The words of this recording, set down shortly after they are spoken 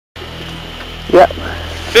Yep.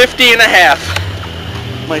 50 and a half.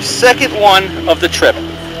 My second one of the trip.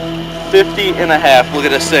 50 and a half. Look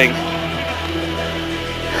at this thing.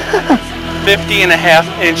 50 and a half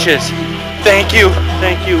inches. Thank you.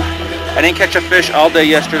 Thank you. I didn't catch a fish all day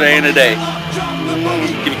yesterday and today.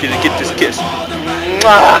 Get this kiss.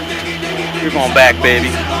 Mwah! You're going back, baby.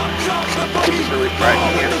 Get this really fried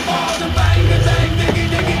here.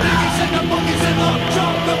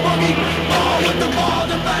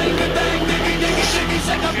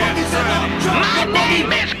 My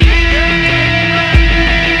name is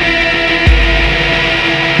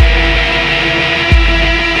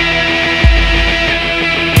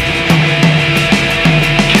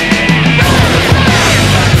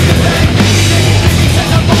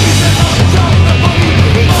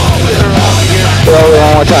Throw it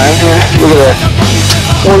one more time here. Look at that.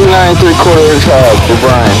 49 3/4 inch hog for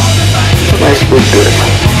Brian. Nice big fish.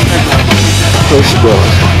 Here she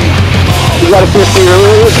goes. You got a 50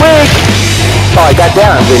 earlier this week. Oh, I got that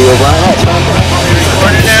on video, Brian. That's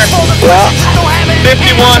Recording there? yeah.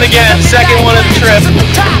 51 again. Second one of the trip.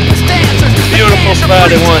 Beautiful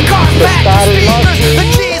spotted one. The spotted muskie. the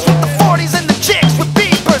G's with the 40s and the chicks with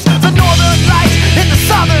beepers. The northern lights in the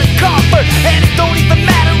southern comfort. And it don't even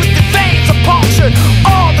matter if the veins are punctured.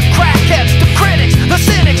 All the crackheads, the critics, the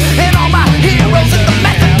cynics, and all my heroes in the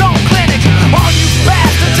methadone clinics. All you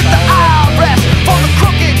bastards at the IRS for the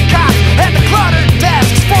crooked cops and the cluttered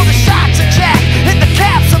desks. For the shots of Jack and the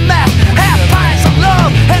caps of meth. Half pints of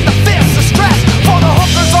love and the fists of stress. For the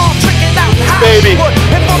hookers all tricking out in Baby. Hollywood.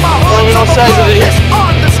 And for my Let me know hoods size of it here.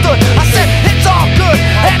 understood. I said it's all good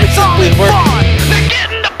and it's all in Please work. fun. They get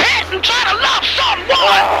in the pit and try to love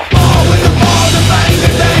someone.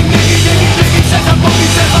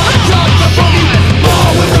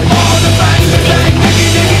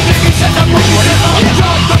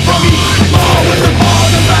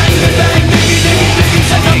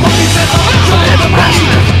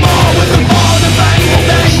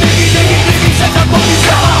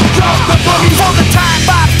 For the time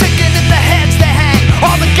bombs ticking in the heads they hang.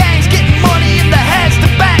 All the gangs getting money in the heads to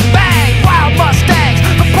bang bang. Wild Mustangs,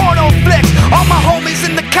 the porno flicks. All my homies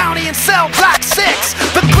in the county in cell block 6.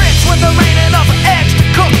 The grits when they're raining of eggs to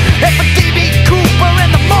cook. And for DB Cooper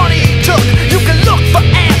and the money he took. You can look for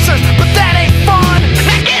answers, but that ain't fun.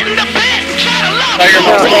 Now get in the pit and try to love Tiger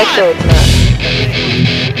No, muskie. actually it's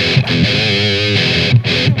not.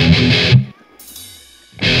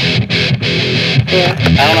 Yeah.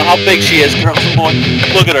 I don't know how big she is, girls and boys.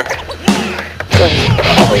 Look at her.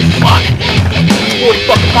 Holy fuck. 40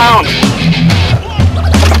 fucking pounds.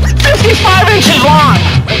 55 inches long.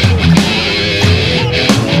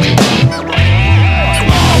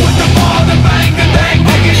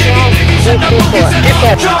 Get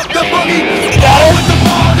that. Got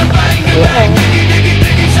her?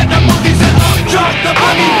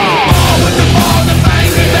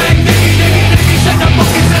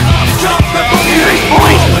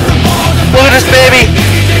 Look at this baby.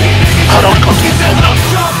 Oh, don't go too fast.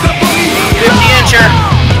 50 incher.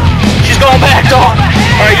 She's going back, though.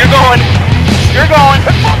 All right, you're going. You're going.